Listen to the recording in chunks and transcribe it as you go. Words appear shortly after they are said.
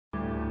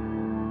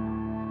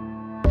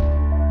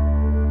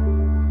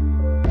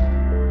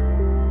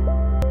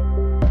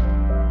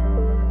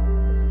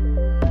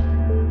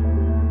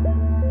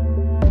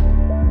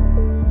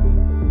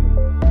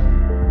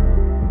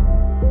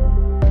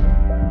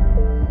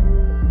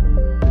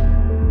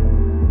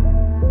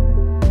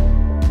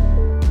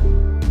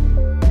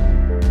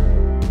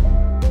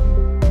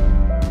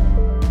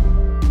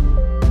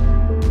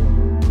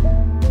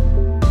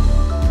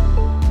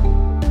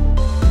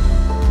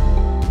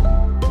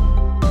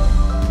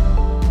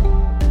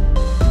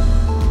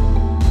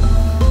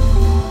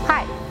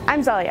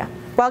I'm Zelia.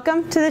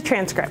 Welcome to the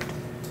Transcript.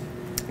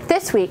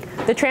 This week,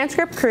 the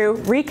Transcript crew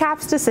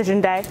recaps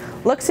Decision Day,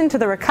 looks into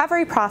the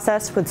recovery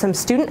process with some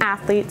student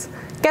athletes,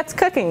 gets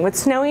cooking with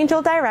Snow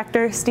Angel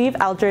director Steve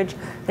Eldridge,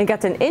 and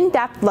gets an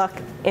in-depth look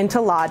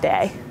into Law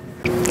Day.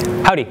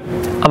 Howdy,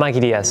 I'm Mikey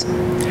Diaz.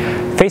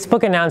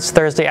 Facebook announced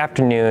Thursday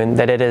afternoon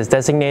that it has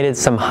designated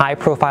some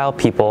high-profile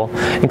people,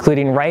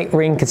 including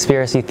right-wing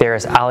conspiracy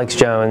theorist Alex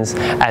Jones,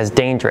 as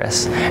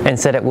dangerous, and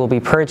said it will be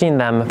purging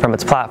them from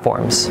its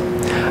platforms.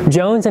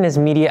 Jones and his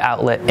media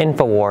outlet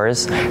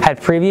InfoWars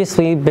had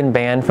previously been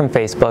banned from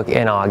Facebook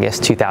in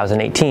August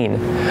 2018,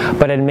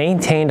 but had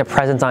maintained a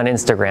presence on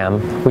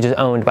Instagram, which is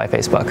owned by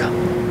Facebook.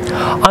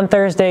 On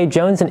Thursday,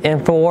 Jones and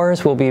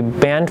InfoWars will be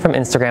banned from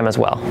Instagram as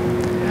well.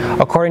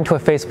 According to a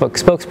Facebook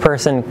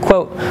spokesperson,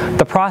 quote,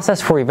 "The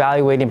process for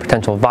evaluating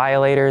potential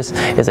violators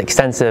is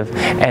extensive,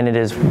 and it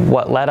is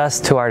what led us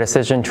to our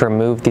decision to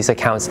remove these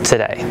accounts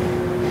today."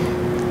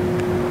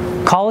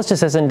 College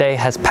Decision Day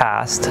has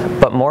passed,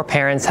 but more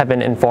parents have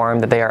been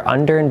informed that they are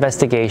under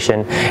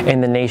investigation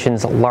in the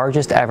nation's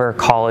largest ever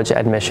college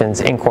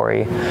admissions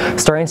inquiry,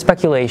 stirring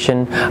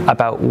speculation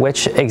about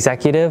which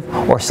executive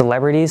or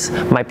celebrities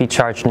might be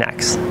charged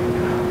next.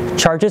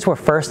 Charges were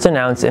first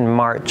announced in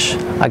March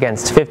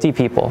against 50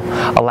 people,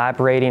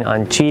 elaborating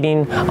on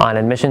cheating on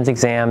admissions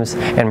exams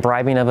and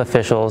bribing of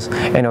officials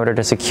in order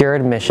to secure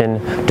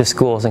admission to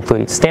schools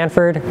including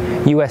Stanford,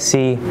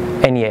 USC,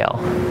 and Yale.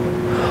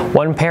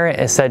 One parent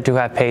is said to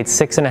have paid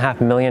 $6.5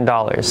 million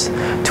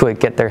to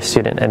get their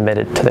student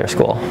admitted to their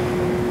school.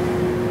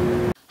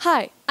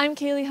 Hi, I'm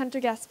Kaylee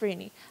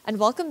Hunter-Gasparini, and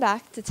welcome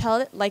back to Tell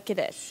It Like It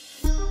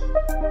Is.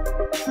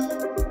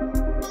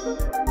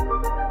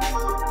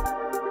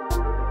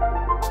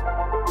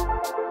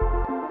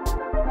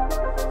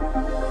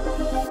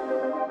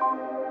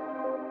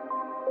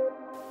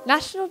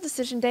 National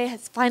Decision Day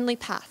has finally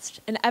passed,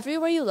 and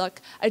everywhere you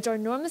look, a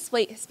ginormous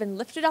weight has been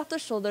lifted off the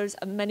shoulders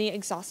of many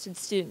exhausted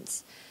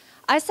students.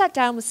 I sat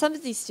down with some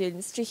of these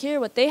students to hear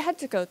what they had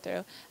to go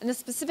through and the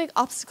specific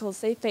obstacles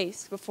they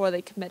faced before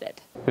they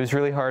committed. It was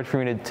really hard for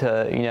me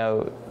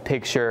to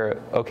picture,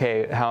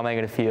 okay, how am I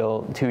going to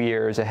feel 2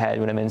 years ahead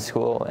when I'm in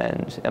school,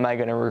 and am I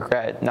going to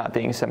regret not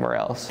being somewhere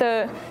else?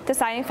 The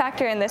deciding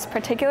factor in this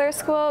particular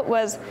school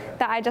was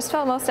that I just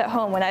felt most at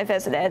home when I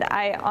visited.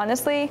 I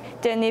honestly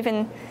didn't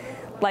even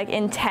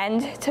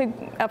intend to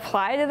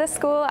apply to the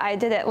school. I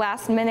did it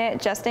last minute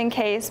just in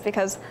case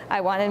because I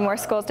wanted more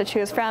schools to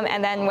choose from,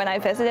 and then when I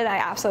visited, I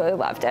absolutely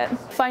loved it.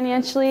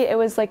 Financially, it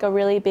was like a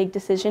really big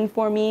decision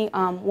for me.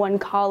 One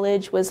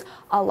college was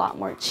a lot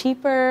more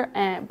cheaper,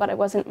 but it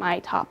wasn't my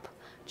top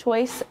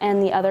choice,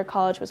 and the other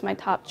college was my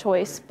top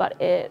choice,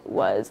 but it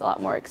was a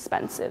lot more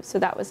expensive, so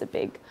that was a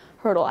big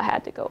hurdle I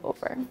had to go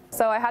over.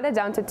 So I had it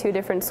down to 2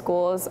 different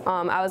schools.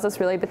 I was just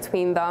really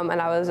between them, and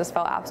I just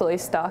felt absolutely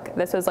stuck.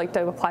 This was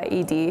to apply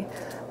ED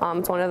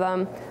to one of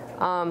them.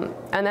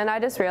 And then I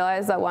just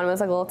realized that one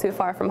was a little too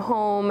far from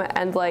home,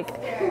 and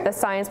the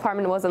science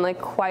department wasn't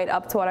quite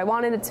up to what I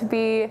wanted it to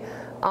be.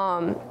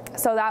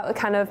 So that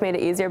kind of made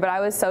it easier, but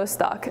I was so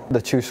stuck.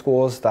 The 2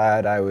 schools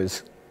that I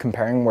was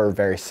comparing were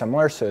very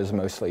similar, so it was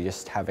mostly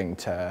just having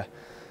to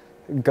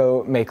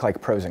go make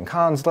pros and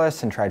cons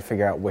lists and try to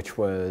figure out which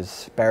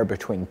was better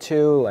between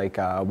 2,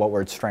 what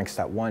were strengths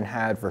that one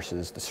had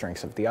versus the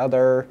strengths of the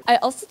other. I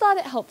also thought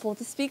it helpful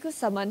to speak with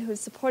someone who has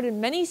supported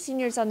many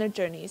seniors on their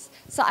journeys,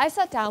 so I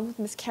sat down with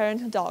Ms. Karen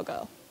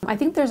Hidalgo. I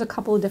think there's a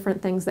couple of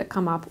different things that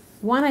come up.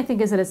 One, I think,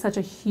 is that it's such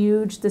a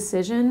huge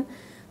decision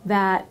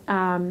that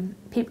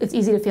it's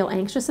easy to feel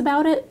anxious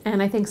about it,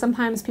 and I think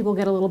sometimes people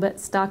get a little bit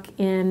stuck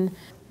in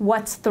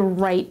what's the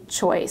right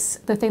choice.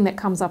 The thing that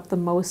comes up the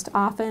most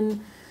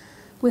often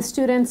with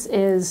students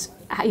is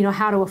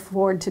how to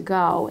afford to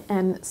go,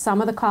 and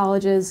some of the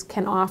colleges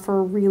can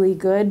offer really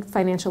good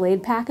financial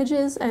aid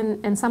packages,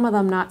 and some of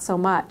them not so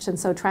much, and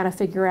so trying to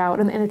figure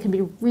out, and it can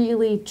be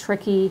really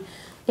tricky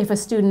if a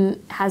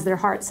student has their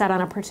heart set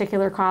on a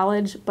particular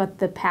college, but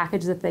the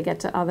package that they get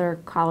to other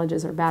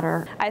colleges are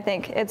better. I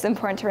think it's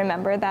important to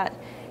remember that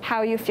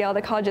how you feel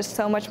the college is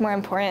so much more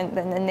important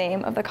than the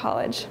name of the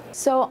college.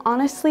 So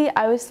honestly,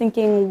 I was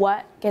thinking,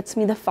 what gets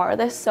me the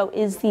farthest? So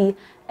is the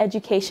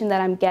education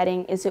that I'm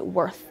getting, is it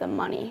worth the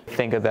money?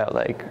 Think about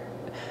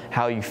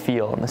how you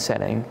feel in the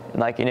setting,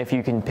 and if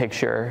you can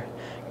picture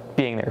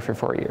being there for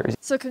 4 years.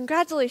 So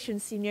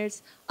congratulations,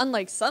 seniors.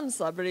 Unlike some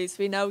celebrities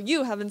we know,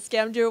 you haven't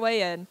scammed your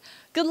way in.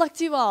 Good luck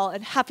to you all,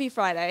 and happy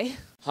Friday.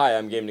 Hi,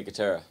 I'm Gabe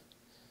Nicotera.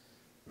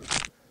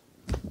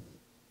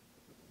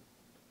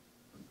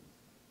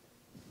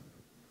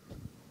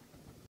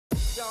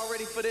 Y'all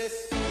ready for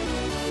this?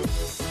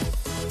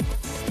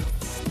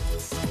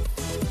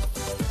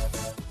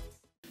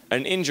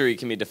 An injury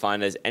can be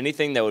defined as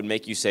anything that would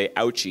make you say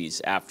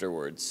ouchies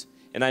afterwards.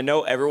 And I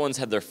know everyone's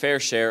had their fair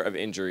share of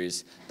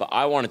injuries, but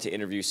I wanted to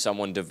interview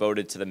someone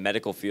devoted to the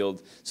medical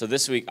field. So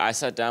this week I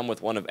sat down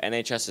with one of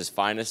NHS's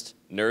finest,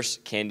 Nurse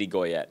Candy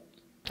Goyette.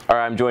 All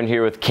right, I'm joined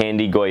here with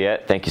Candy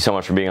Goyette. Thank you so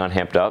much for being on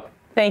Hamped Up.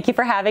 Thank you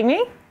for having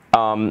me.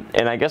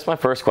 And I guess my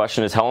first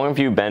question is, how long have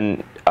you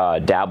been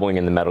dabbling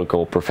in the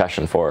medical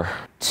profession for?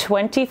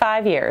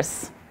 25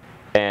 years.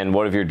 And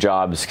what have your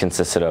jobs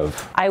consisted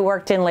of? I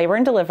worked in labor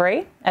and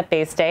delivery at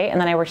Bay State,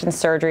 and then I worked in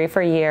surgery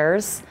for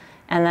years,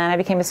 and then I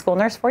became a school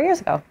nurse 4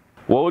 years ago.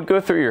 What would go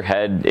through your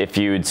head if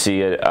you would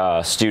see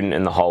a student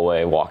in the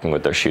hallway walking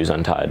with their shoes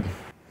untied?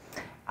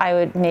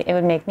 It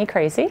would make me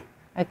crazy.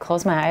 I'd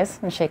close my eyes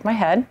and shake my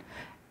head,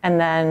 and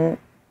then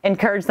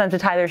encourage them to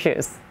tie their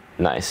shoes.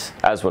 Nice,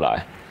 as would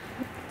I.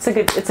 It's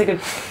a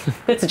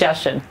good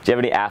suggestion. Do you have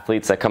any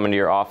athletes that come into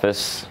your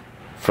office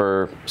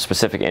for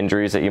specific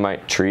injuries that you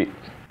might treat?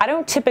 I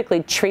don't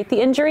typically treat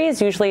the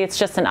injuries. Usually it's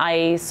just an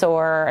ice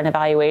or an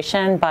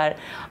evaluation, but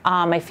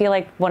I feel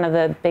like one of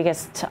the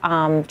biggest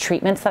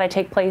treatments that I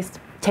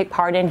take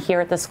part in here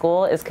at the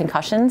school is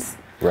concussions.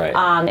 Right.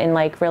 And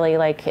really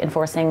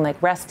enforcing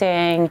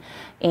resting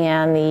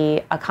and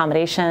the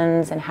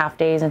accommodations and half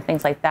days and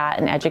things like that,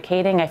 and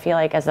educating. I feel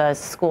like as a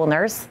school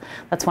nurse,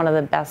 that's one of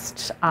the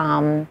best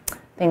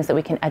things that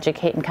we can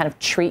educate and kind of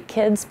treat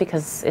kids,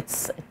 because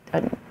it's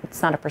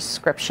not a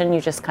prescription. You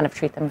just kind of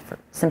treat them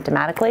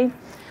symptomatically.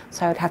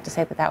 So I would have to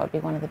say that would be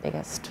one of the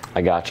biggest.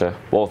 I gotcha.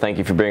 Well, thank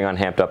you for being on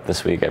Hamped Up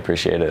this week. I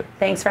appreciate it.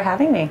 Thanks for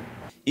having me.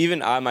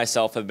 Even I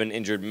myself have been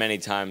injured many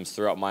times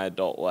throughout my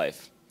adult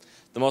life.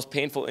 The most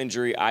painful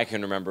injury I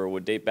can remember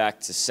would date back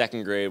to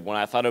 2nd grade, when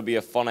I thought it would be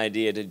a fun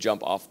idea to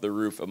jump off the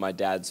roof of my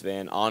dad's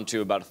van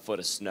onto about a foot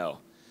of snow.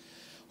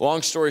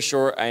 Long story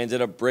short, I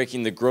ended up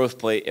breaking the growth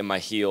plate in my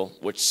heel,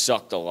 which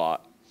sucked a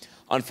lot.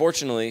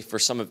 Unfortunately, for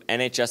some of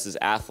NHS's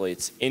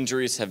athletes,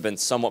 injuries have been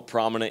somewhat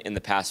prominent in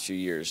the past few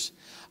years.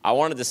 I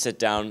wanted to sit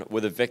down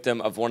with a victim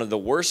of one of the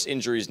worst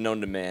injuries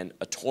known to man,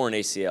 a torn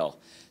ACL.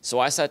 So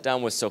I sat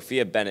down with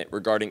Sophia Bennett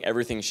regarding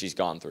everything she's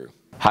gone through.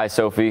 Hi,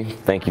 Sophie.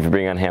 Thank you for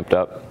being on Hamped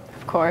Up.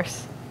 Of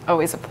course.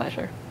 Always a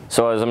pleasure.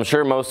 So as I'm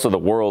sure most of the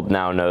world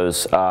now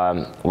knows,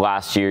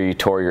 last year you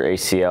tore your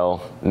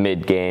ACL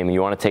mid-game.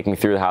 You want to take me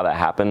through how that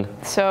happened?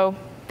 So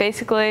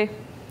basically,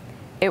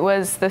 it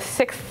was the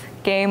 6th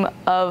game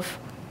of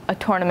a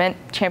tournament,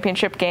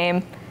 championship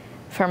game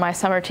for my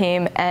summer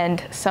team,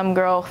 and some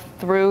girl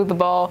threw the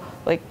ball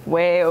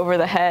way over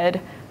the head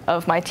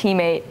of my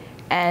teammate,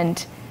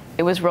 and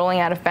it was rolling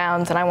out of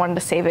bounds, and I wanted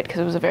to save it because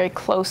it was a very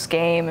close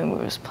game and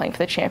we was playing for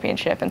the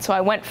championship. And so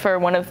I went for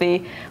one of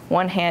the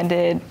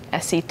one-handed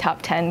SC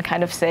top 10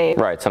 kind of save.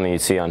 Right, something you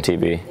see on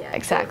TV. Yeah,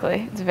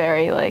 exactly. It's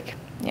very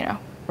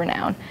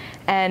renowned.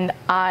 And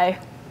I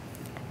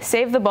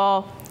saved the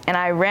ball, and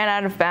I ran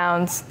out of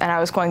bounds, and I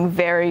was going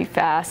very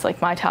fast,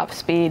 my top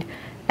speed,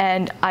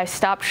 and I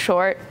stopped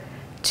short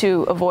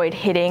to avoid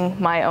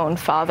hitting my own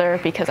father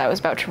because I was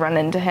about to run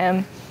into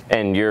him.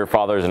 And your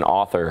father's an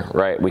author,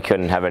 right? We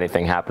couldn't have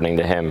anything happening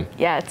to him.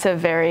 Yeah, it's a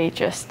very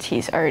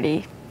he's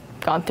already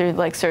gone through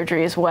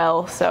surgery as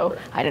well, so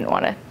I didn't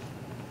want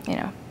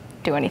to,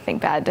 do anything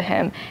bad to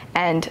him.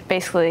 And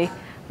basically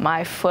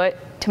my foot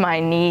to my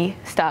knee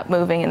stopped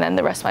moving, and then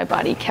the rest of my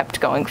body kept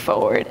going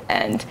forward,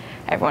 and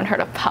everyone heard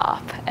a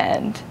pop,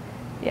 and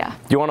yeah.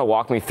 Do you want to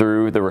walk me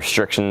through the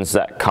restrictions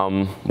that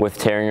come with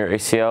tearing your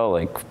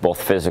ACL,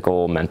 both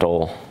physical,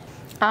 mental?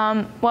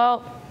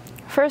 Well,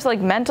 first,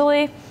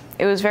 mentally,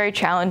 it was very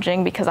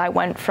challenging because I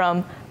went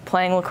from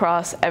playing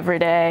lacrosse every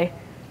day,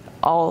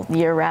 all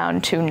year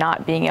round, to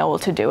not being able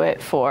to do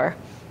it for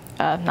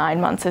 9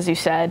 months, as you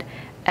said,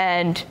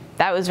 and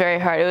that was very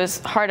hard. It was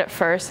hard at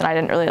first, and I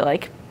didn't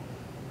really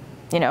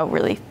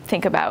really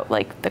think about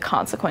the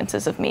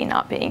consequences of me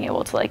not being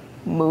able to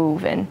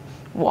move and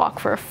walk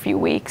for a few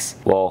weeks.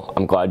 Well,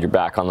 I'm glad you're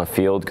back on the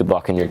field. Good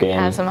luck in your game.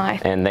 As am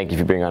I. And thank you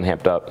for being on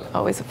Hamped Up.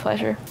 Always a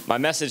pleasure. My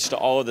message to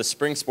all of the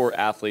spring sport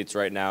athletes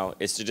right now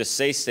is to just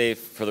stay safe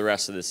for the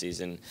rest of the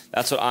season.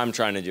 That's what I'm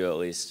trying to do, at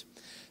least.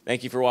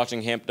 Thank you for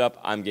watching Hamped Up.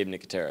 I'm Gabe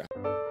Nicotera.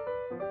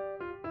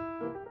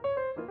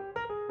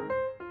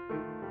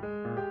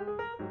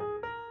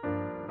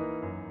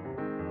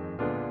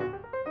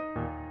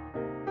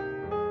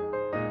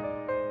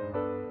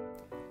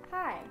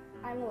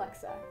 I'm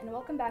Alexa, and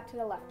welcome back to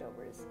The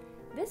Leftovers.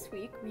 This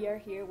week, we are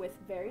here with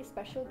very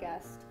special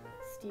guest,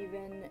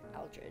 Stephen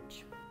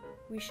Eldridge.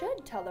 We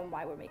should tell them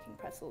why we're making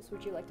pretzels.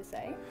 Would you like to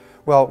say?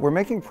 Well, we're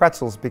making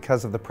pretzels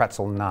because of the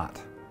pretzel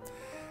knot.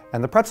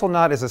 And the pretzel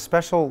knot is a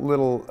special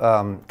little,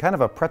 kind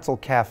of a pretzel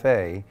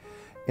cafe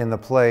in the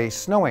play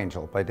Snow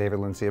Angel by David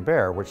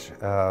Lindsay-Abaire, which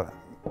a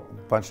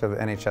bunch of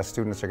NHS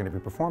students are going to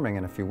be performing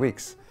in a few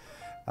weeks.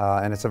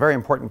 And it's a very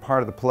important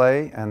part of the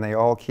play, and they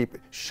all keep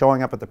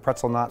showing up at the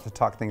pretzel knot to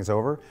talk things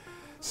over.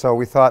 So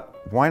we thought,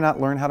 why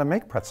not learn how to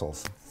make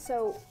pretzels?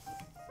 So,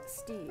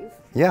 Steve.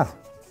 Yeah.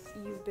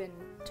 You've been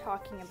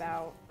talking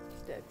about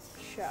the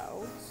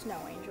show, Snow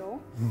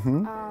Angel.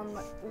 Mm-hmm.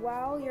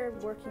 While you're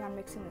working on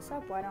mixing this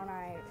up, why don't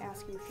I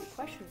ask you a few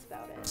questions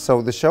about it?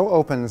 So the show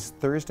opens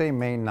Thursday,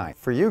 May 9th.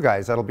 For you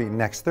guys, that'll be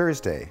next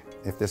Thursday,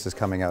 if this is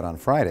coming out on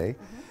Friday.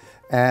 Mm-hmm.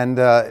 And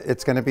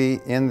it's going to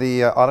be in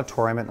the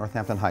auditorium at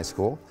Northampton High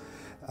School.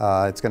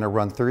 It's going to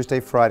run Thursday,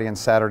 Friday, and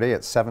Saturday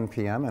at 7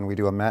 p.m. and we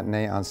do a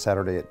matinee on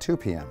Saturday at 2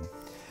 p.m.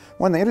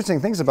 One of the interesting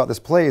things about this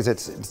play is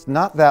it's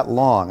not that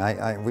long.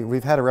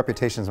 We've had a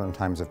reputation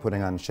sometimes of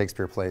putting on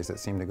Shakespeare plays that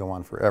seem to go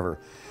on forever.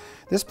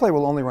 This play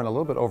will only run a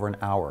little bit over an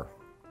hour.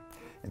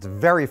 It's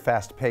very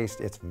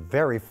fast-paced, it's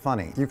very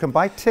funny. You can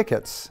buy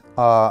tickets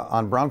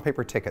on brown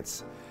paper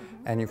tickets,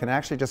 and you can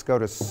actually just go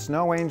to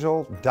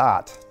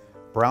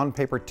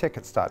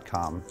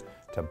snowangel.brownpapertickets.com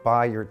to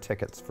buy your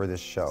tickets for this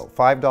show.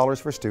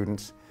 $5 for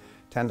students,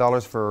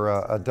 $10 for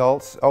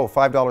adults,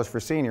 $5 for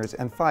seniors,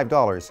 and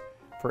 $5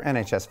 for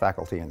NHS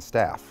faculty and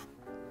staff.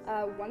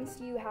 Once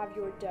you have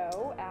your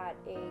dough at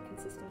a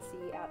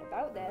consistency at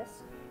about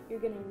this, you're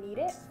going to knead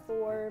it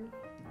for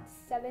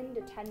 7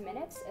 to 10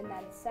 minutes and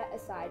then set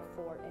aside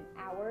for an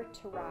hour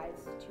to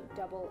rise to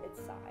double its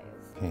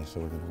size. Okay, so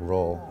we're going to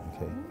roll.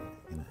 Okay.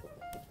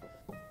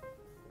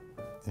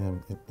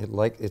 And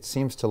it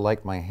seems to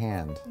like my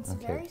hand. It's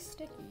very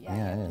sticky.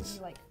 Yeah, it is.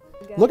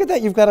 Look at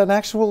that! You've got an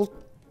actual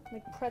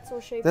like pretzel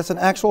shape. That's an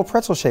actual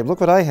pretzel shape. Look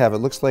what I have. It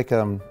looks like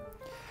a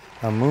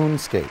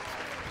moonscape.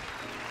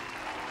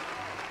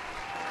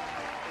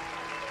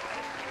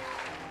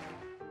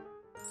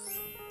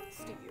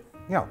 Steve.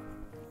 Yeah.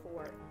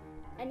 For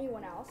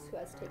anyone else who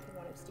has taken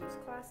one of Steve's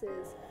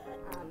classes,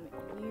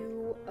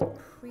 you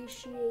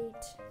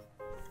appreciate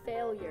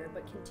failure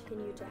but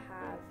continue to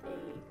have a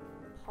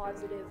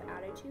positive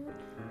attitude.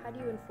 How do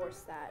you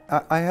enforce that?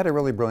 I had a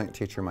really brilliant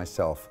teacher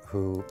myself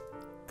who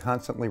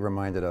constantly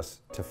reminded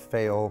us to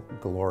fail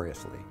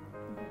gloriously.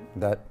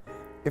 That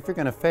if you're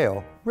going to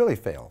fail, really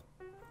fail.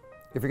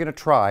 If you're going to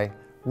try,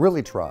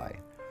 really try.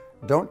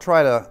 Don't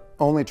try to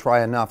only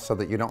try enough so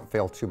that you don't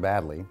fail too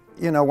badly.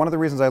 You know, one of the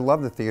reasons I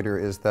love the theater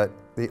is that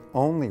the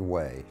only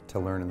way to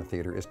learn in the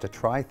theater is to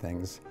try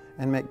things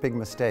and make big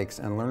mistakes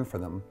and learn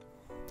from them,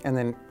 and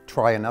then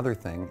try another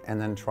thing, and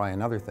then try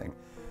another thing,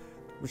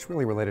 which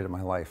really related to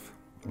my life,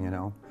 you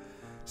know.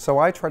 So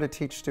I try to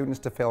teach students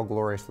to fail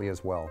gloriously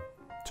as well,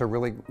 to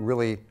really,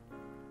 really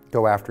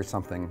go after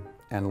something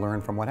and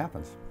learn from what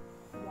happens.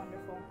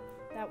 Wonderful.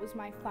 That was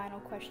my final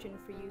question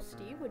for you,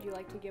 Steve. Would you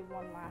like to give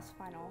one last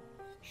final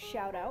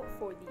shout out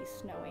for the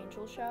Snow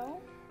Angel show?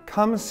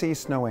 Come see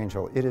Snow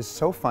Angel. It is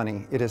so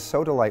funny. It is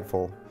so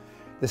delightful.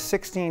 The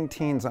 16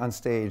 teens on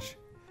stage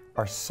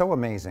are so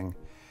amazing.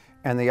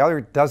 And the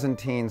other dozen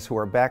teens who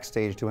are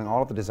backstage doing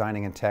all of the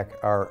designing and tech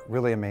are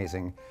really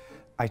amazing.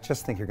 I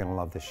just think you're going to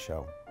love this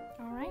show.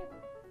 All right.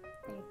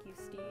 Thank you,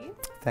 Steve.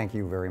 Thank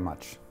you very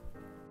much.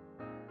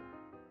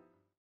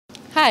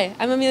 Hi,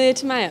 I'm Amelia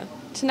Tamayo.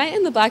 Tonight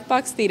in the Black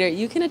Box Theater,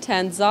 you can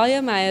attend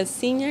Zalia Maya's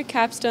senior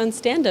capstone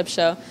stand-up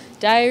show,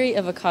 Diary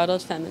of a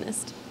Coddled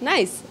Feminist.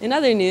 Nice! In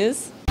other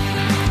news,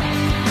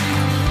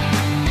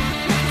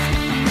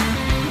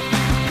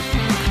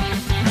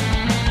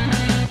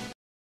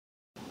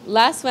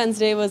 last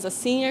Wednesday was a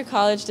senior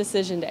college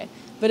decision day,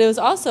 but it was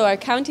also our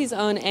county's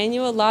own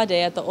annual Law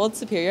Day at the Old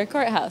Superior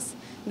Courthouse.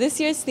 This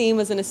year's theme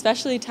was an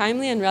especially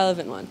timely and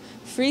relevant one: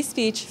 free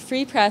speech,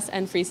 free press,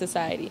 and free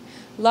society.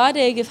 Law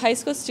Day gave high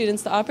school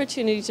students the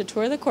opportunity to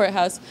tour the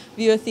courthouse,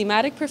 view a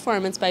thematic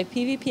performance by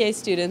PVPA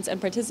students,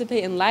 and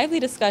participate in lively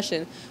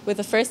discussion with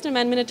a First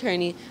Amendment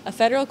attorney, a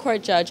federal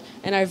court judge,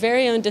 and our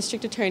very own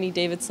district attorney,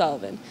 David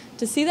Sullivan.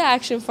 To see the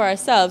action for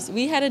ourselves,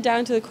 we headed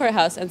down to the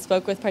courthouse and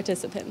spoke with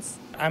participants.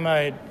 I'm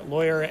a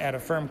lawyer at a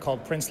firm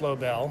called Prince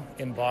Lobel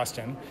in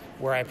Boston,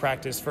 where I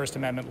practice First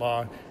Amendment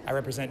law. I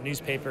represent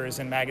newspapers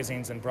and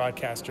magazines and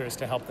broadcasters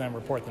to help them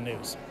report the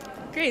news.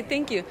 Great,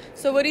 thank you.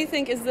 So what do you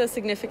think is the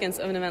significance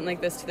of an event like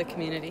this to the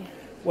community?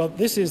 Well,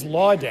 this is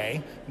Law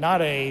Day,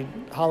 not a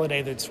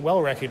holiday that's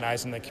well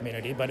recognized in the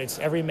community, but it's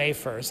every May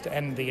 1st,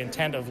 and the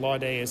intent of Law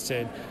Day is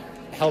to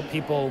help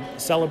people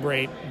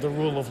celebrate the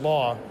rule of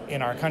law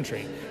in our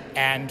country,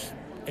 and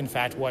in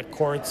fact what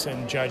courts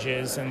and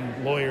judges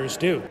and lawyers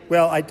do.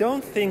 Well, I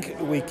don't think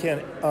we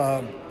can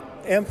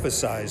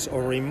emphasize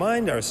or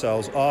remind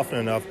ourselves often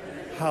enough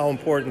how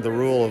important the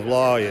rule of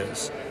law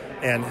is,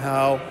 and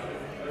how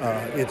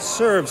it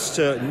serves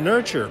to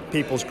nurture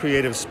people's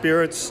creative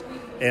spirits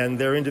and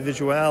their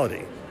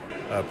individuality,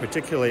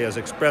 particularly as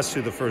expressed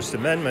through the First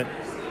Amendment,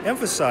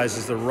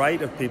 emphasizes the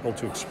right of people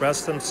to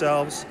express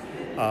themselves,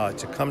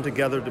 to come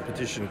together to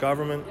petition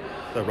government,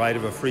 the right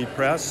of a free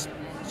press,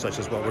 such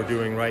as what we're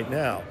doing right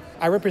now.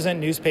 I represent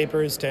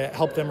newspapers to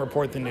help them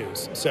report the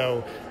news.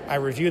 So I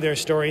review their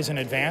stories in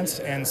advance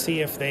and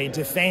see if they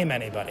defame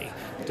anybody.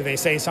 Do they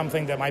say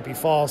something that might be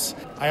false?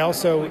 I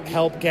also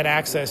help get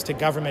access to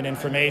government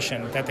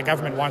information that the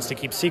government wants to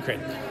keep secret.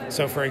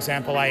 So for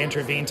example, I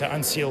intervene to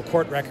unseal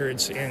court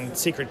records in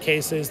secret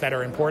cases that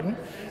are important,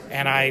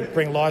 and I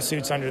bring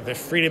lawsuits under the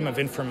Freedom of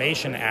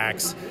Information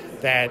Acts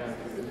that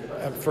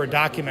for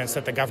documents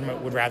that the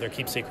government would rather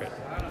keep secret.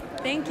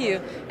 Thank you.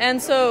 And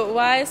so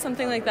why is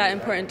something like that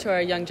important to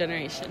our young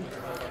generation?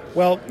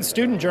 Well,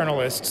 student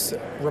journalists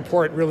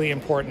report really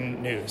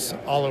important news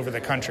all over the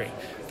country.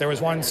 There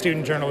was one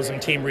student journalism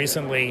team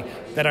recently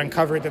that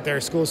uncovered that their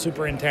school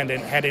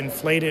superintendent had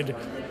inflated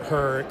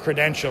her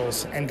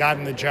credentials and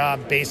gotten the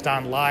job based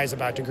on lies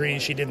about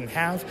degrees she didn't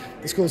have.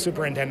 The school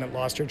superintendent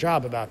lost her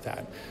job about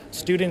that.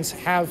 Students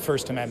have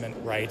First Amendment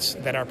rights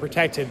that are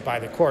protected by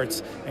the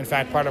courts. In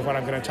fact, part of what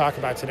I'm going to talk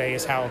about today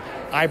is how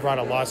I brought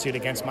a lawsuit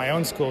against my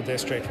own school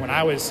district when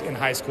I was in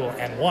high school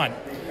and won.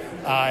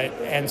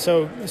 And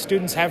so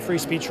students have free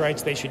speech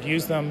rights, they should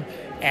use them,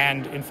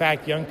 and in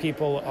fact young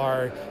people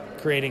are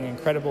creating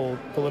incredible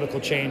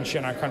political change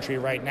in our country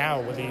right now,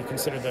 whether you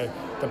consider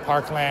the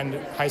Parkland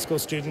high school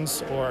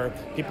students or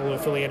people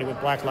affiliated with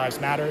Black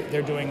Lives Matter.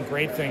 They're doing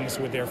great things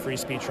with their free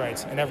speech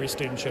rights, and every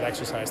student should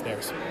exercise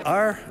theirs.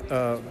 Our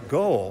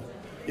goal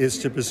is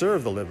to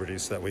preserve the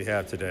liberties that we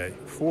have today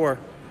for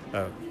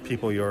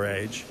people your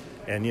age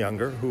and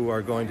younger who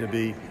are going to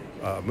be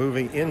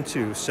moving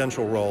into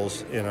central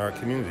roles in our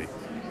community.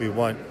 We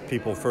want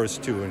people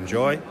first to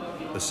enjoy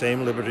the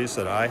same liberties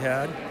that I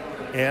had,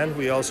 and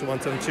we also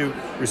want them to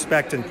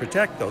respect and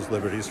protect those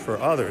liberties for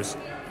others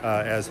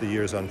as the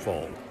years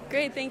unfold.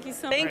 Great, thank you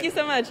so much. Thank you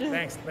so much.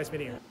 Thanks, nice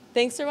meeting you.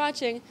 Thanks for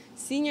watching.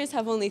 Seniors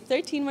have only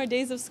 13 more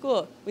days of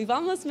school. We've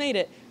almost made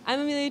it. I'm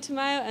Amelia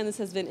Tamayo, and this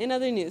has been In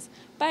Other News.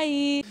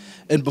 Bye.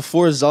 And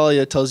before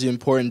Zalia tells you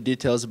important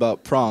details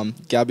about prom,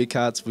 Gabby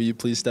Katz, will you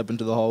please step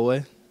into the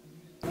hallway?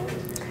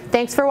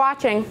 Thanks for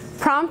watching.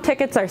 Prom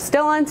tickets are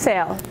still on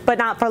sale, but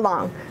not for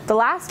long. The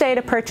last day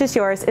to purchase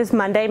yours is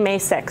Monday, May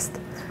 6th.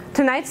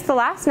 Tonight's the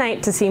last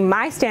night to see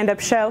my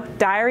stand-up show,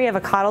 Diary of a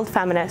Coddled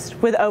Feminist,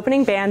 with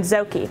opening band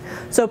Zoki.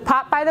 So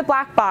pop by the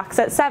Black Box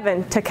at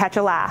 7 to catch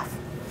a laugh.